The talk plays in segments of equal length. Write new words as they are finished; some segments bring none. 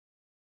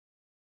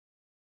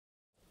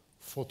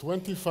For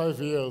 25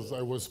 years,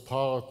 I was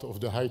part of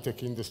the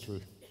high-tech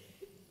industry.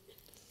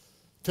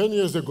 10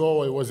 years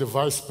ago, I was a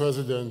vice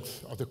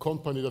president at a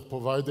company that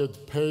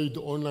provided paid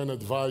online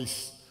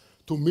advice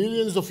to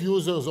millions of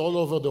users all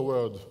over the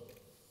world.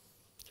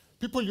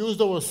 People used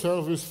our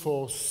service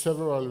for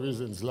several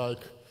reasons, like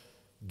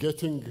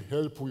getting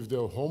help with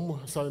their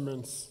home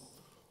assignments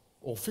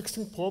or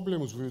fixing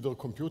problems with their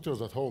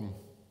computers at home.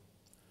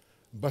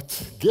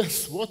 But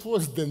guess what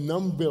was the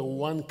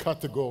 #1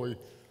 category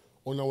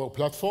on our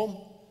platform?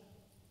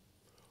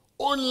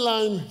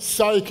 Online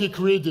psychic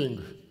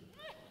reading.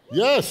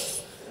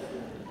 Yes.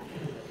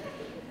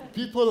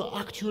 People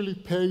actually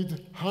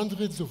paid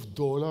hundreds of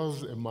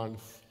dollars a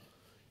month,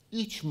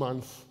 each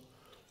month,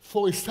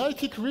 for a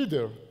psychic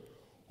reader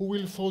who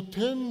will, for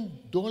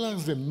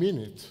 $10 a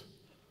minute,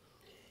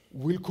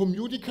 will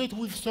communicate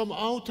with some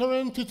outer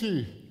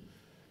entity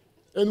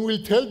and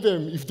will tell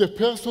them if the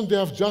person they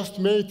have just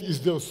met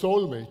is their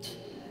soulmate.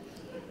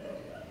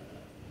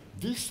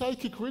 This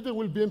psychic reader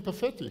will be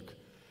empathetic.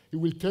 He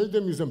will tell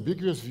them his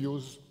ambiguous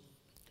views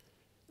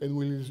and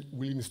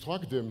will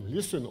instruct them,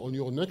 listen, on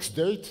your next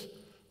date,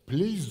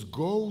 please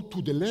go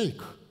to the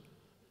lake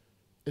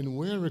and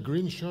wear a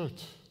green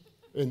shirt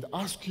and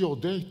ask your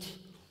date,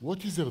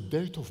 what is her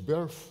date of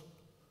birth?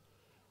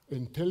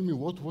 And tell me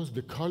what was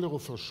the color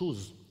of her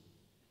shoes.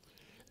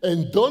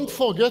 And don't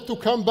forget to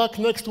come back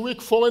next week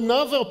for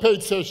another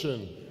paid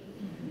session.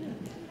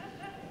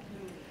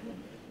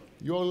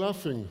 You're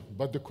laughing,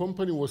 but the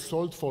company was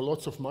sold for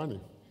lots of money.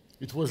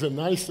 It was a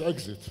nice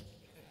exit.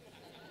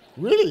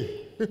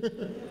 Really?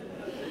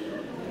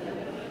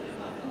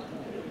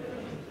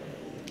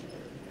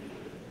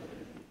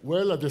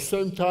 Well, at the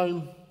same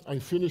time, I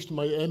finished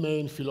my MA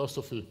in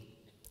philosophy,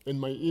 and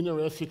my inner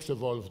ethics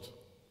evolved.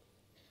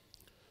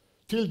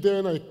 Till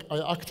then,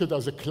 I acted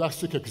as a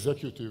classic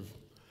executive.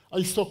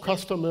 I saw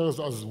customers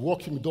as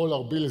walking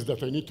dollar bills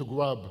that I need to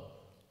grab,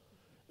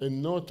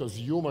 and not as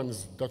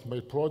humans that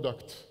my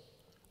product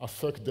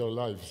affect their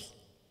lives.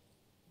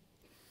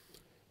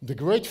 The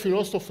great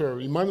philosopher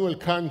Immanuel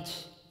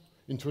Kant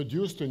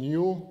introduced a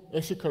new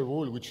ethical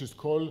rule, which is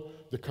called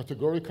the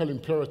categorical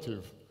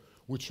imperative,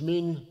 which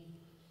means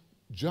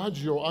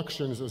judge your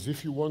actions as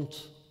if you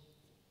want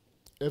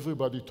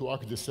everybody to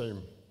act the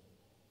same.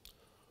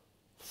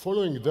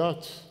 Following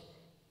that,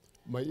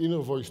 my inner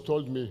voice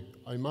told me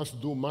I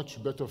must do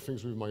much better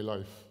things with my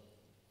life.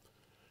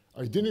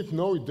 I didn't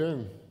know it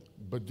then,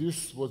 but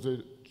this was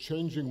a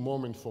changing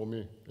moment for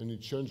me, and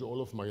it changed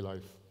all of my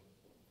life.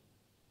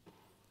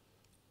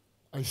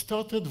 I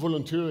started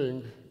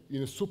volunteering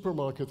in a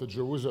supermarket at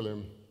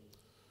Jerusalem.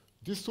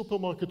 This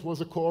supermarket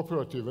was a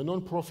cooperative, a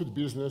non-profit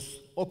business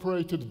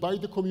operated by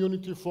the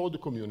community for the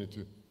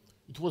community.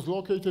 It was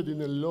located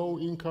in a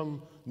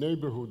low-income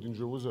neighborhood in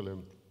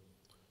Jerusalem.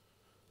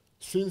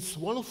 Since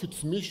one of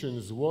its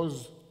missions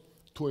was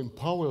to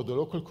empower the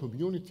local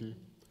community,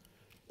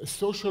 a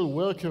social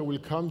worker will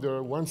come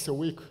there once a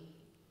week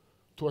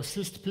to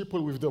assist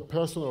people with their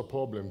personal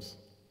problems.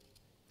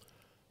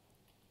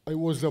 I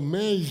was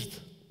amazed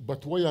by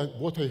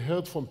what I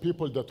heard from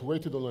people that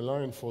waited on a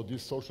line for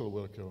this social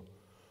worker.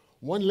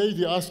 One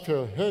lady asked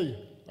her, hey,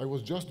 I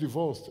was just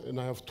divorced and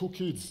I have 2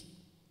 kids.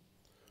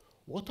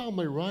 What are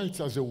my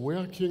rights as a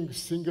working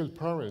single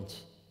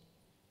parent?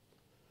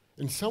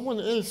 And someone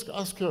else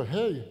asked her,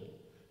 hey,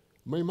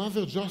 my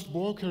mother just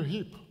broke her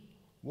hip.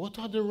 What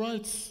are the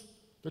rights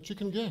that she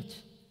can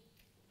get?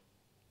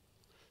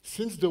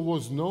 Since there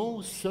was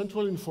no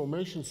central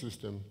information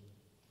system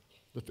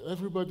that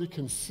everybody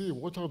can see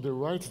what are the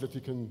rights that he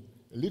can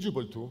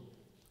eligible to,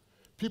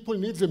 people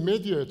need a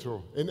mediator,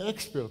 an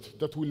expert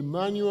that will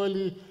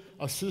manually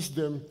assist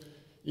them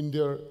in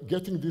their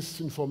getting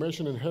this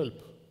information and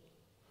help.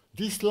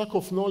 This lack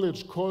of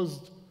knowledge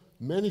caused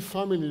many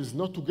families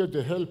not to get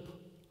the help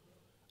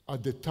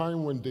at the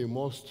time when they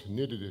most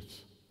needed it.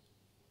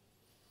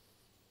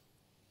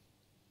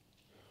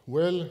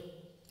 Well,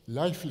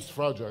 life is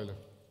fragile.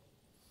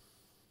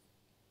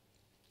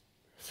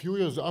 A few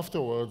years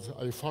afterwards,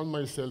 I found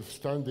myself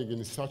standing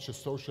in such a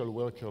social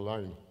worker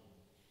line.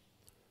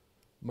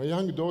 My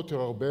young daughter,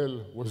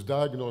 Arbel, was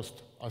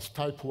diagnosed as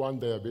type 1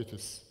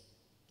 diabetes,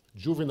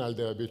 juvenile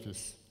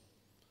diabetes.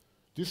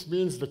 This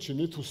means that she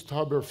needs to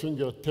stab her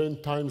finger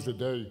 10 times a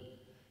day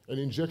and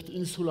inject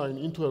insulin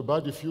into her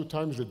body a few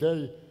times a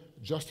day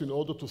just in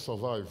order to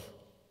survive.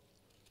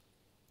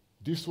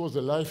 This was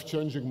a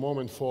life-changing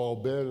moment for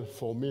Arbel,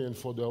 for me, and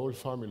for the whole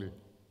family.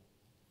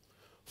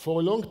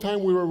 For a long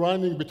time, we were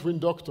running between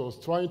doctors,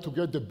 trying to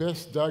get the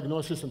best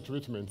diagnosis and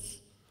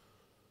treatments.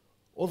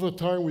 Over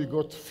time, we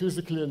got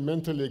physically and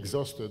mentally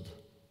exhausted.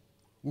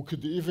 We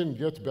could even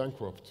get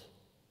bankrupt.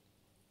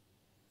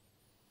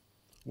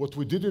 What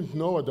we didn't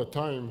know at the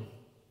time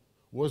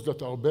was that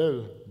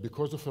Arbel,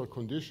 because of her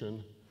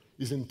condition,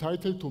 is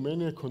entitled to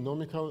many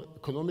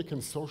economic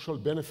and social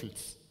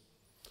benefits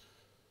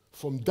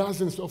from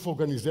dozens of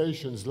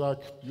organizations like,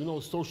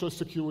 Social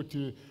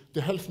Security,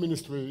 the Health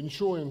Ministry,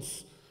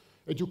 Insurance,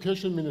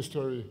 Education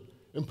Ministry,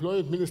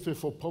 Employment Ministry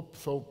for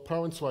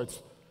Parents'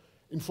 Rights,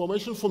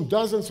 information from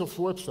dozens of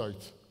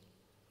websites.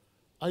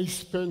 I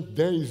spent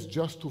days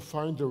just to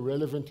find the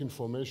relevant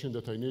information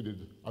that I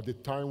needed at the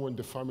time when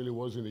the family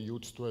was in a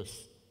huge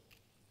stress.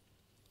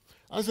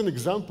 As an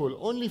example,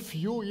 only a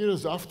few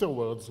years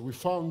afterwards, we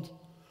found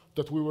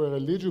that we were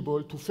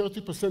eligible to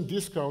 30%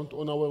 discount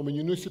on our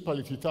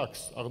municipality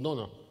tax,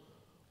 Arnona,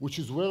 which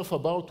is worth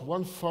about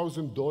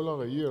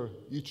 $1,000 a year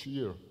each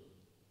year.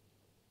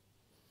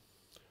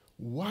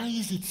 Why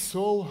is it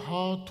so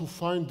hard to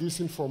find this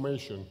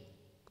information?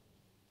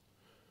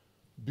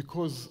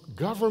 Because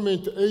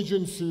government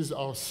agencies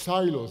are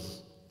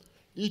silos.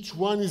 Each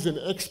one is an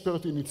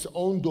expert in its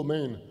own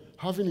domain,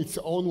 having its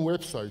own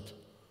website,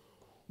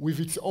 with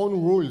its own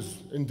rules,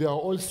 and they are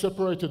all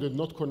separated and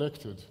not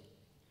connected.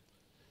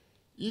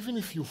 Even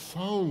if you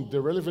found the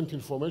relevant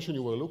information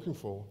you were looking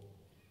for,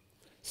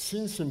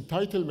 since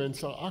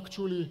entitlements are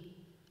actually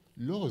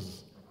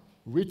laws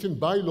written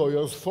by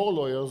lawyers for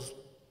lawyers,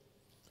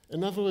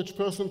 an average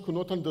person could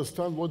not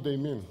understand what they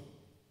mean.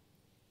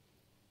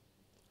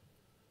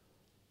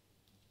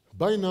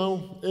 By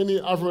now, any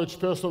average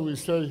person will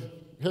say,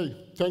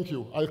 hey, thank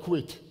you, I'll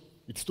quit.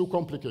 It's too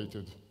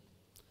complicated.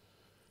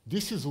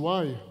 This is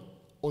why,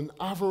 on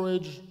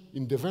average,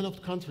 in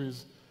developed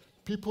countries,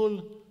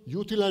 people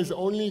utilize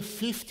only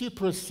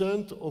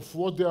 50% of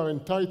what they are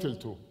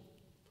entitled to.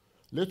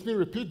 Let me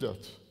repeat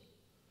that.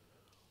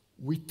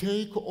 We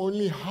take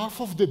only half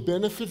of the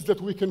benefits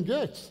that we can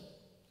get.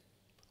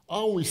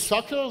 Are we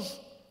suckers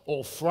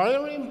or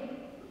friaring?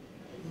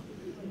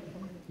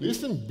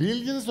 Listen,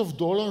 billions of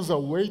dollars are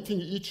waiting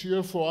each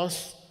year for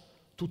us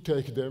to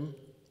take them,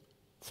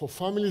 for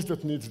families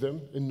that need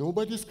them, and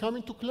nobody's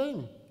coming to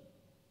claim.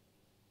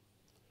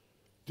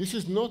 This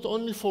is not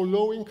only for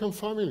low-income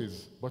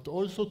families, but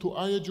also to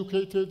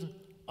high-educated,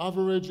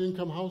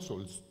 average-income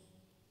households.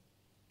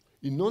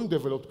 In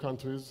non-developed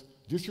countries,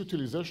 this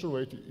utilization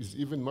rate is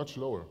even much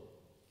lower.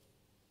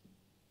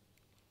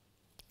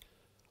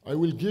 I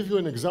will give you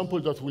an example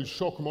that will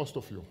shock most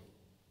of you.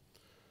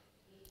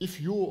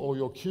 If you or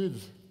your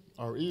kids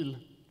are ill,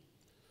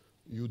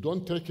 you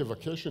don't take a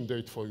vacation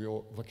day from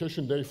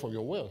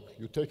your work.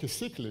 You take a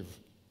sick leave.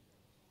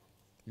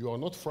 You are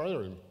not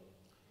firing.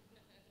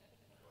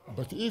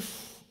 But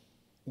if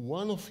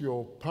one of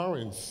your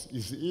parents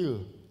is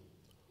ill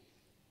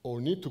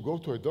or need to go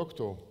to a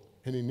doctor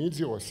and he needs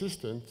your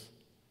assistance,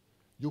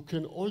 you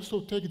can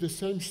also take the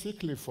same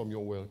sick leave from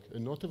your work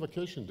and not a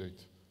vacation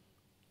date.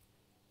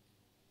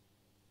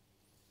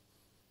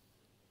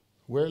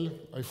 Well,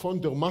 I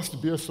found there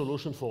must be a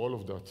solution for all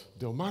of that.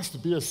 There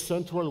must be a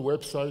central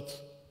website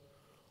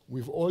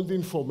with all the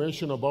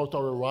information about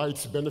our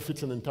rights,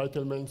 benefits, and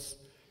entitlements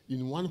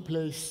in one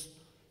place,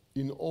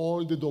 in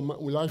all the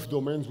life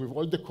domains, with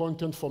all the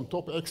content from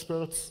top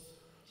experts,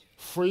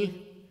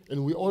 free,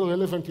 and with all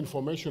relevant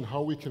information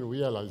how we can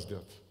realize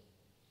that.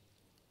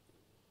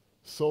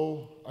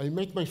 So I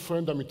met my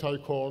friend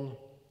Amitai Korn,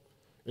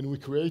 and we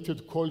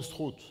created Kol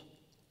Zchut,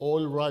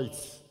 All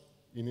Rights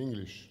in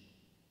English.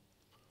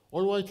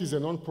 All Right is a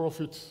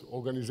non-profit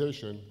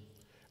organization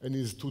and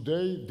is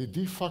today the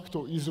de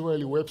facto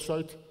Israeli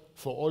website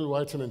for all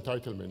rights and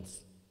entitlements.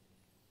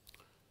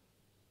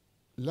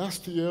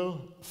 Last year,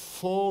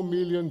 4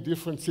 million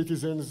different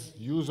citizens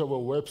use our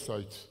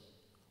website,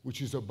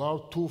 which is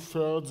about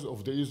 2/3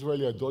 of the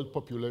Israeli adult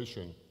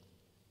population.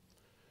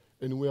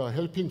 And we are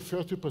helping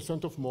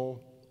 30% of more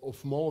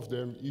of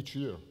them each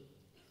year.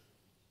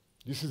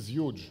 This is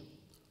huge.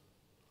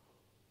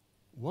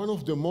 One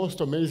of the most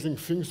amazing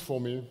things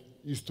for me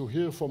is to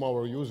hear from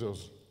our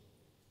users.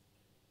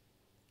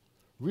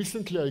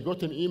 Recently, I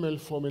got an email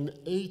from an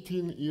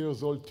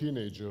 18-year-old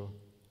teenager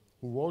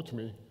who wrote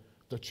me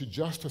that she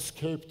just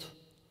escaped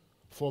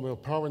from her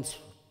parents'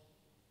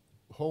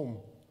 home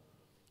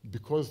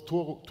because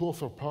two of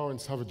her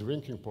parents have a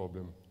drinking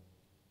problem.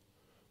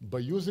 By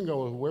using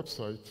our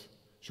website,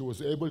 she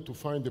was able to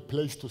find a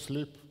place to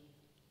sleep,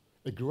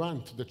 a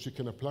grant that she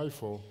can apply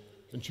for,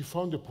 and she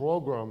found a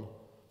program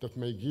that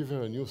may give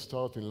her a new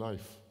start in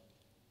life.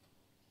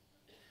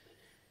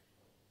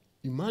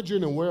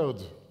 Imagine a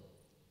world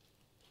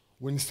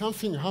when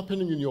something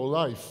happening in your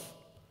life,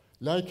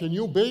 like a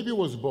new baby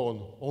was born,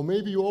 or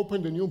maybe you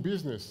opened a new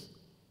business,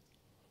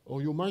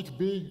 or you might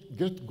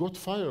got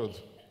fired,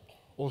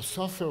 or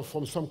suffer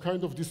from some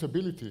kind of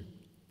disability.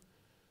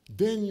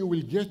 Then you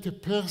will get a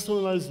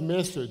personalized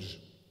message,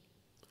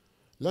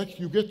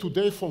 like you get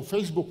today from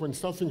Facebook when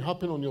something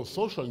happened on your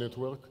social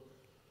network,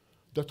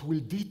 that will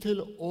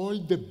detail all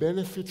the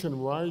benefits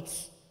and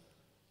rights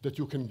that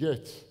you can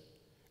get.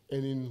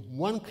 And in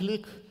one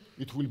click,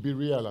 it will be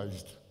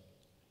realized.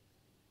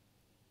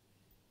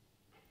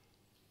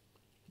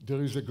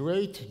 There is a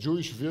great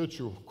Jewish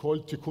virtue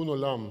called Tikkun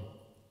Olam,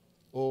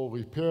 or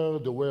repair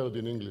the world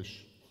in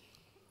English,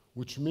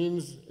 which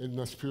means an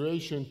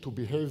aspiration to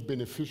behave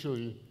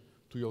beneficially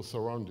to your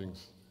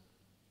surroundings.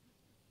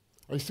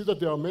 I see that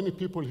there are many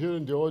people here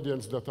in the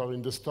audience that are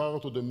in the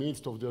start or the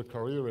midst of their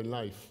career and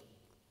life.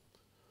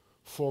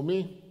 For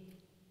me,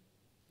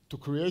 to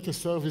create a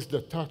service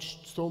that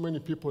touched so many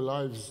people's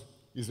lives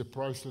is a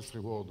priceless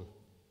reward.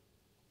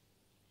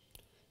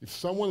 If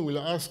someone will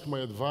ask my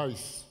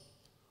advice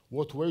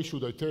What way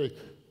should I take?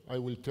 I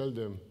will tell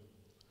them,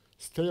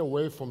 stay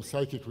away from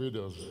psychic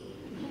readers.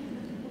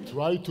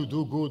 Try to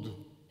do good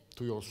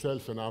to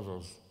yourself and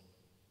others.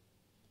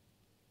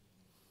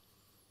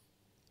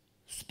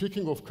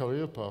 Speaking of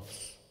career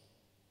paths,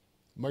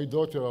 my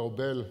daughter,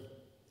 Arbel,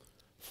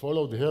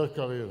 followed her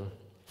career,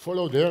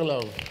 followed her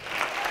love.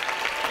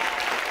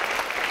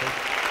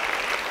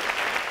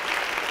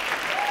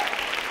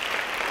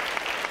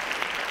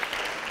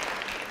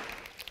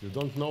 You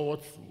don't know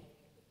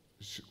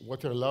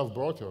what her love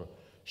brought her.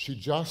 She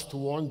just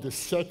won the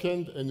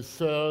 2nd and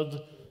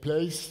 3rd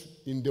place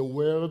in the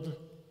World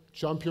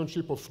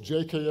Championship of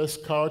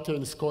JKS Karate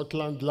in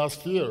Scotland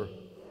last year.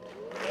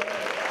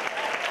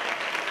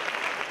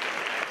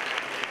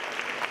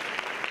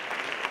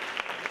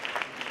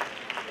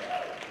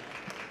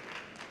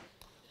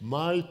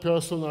 My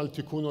personal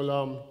tikkun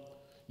olam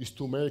is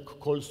to make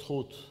Kol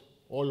Zchut,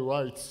 all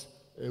rights,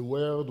 a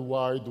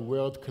worldwide,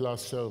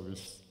 world-class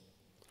service.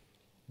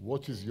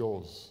 What is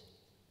yours?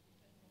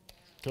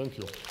 Thank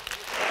you.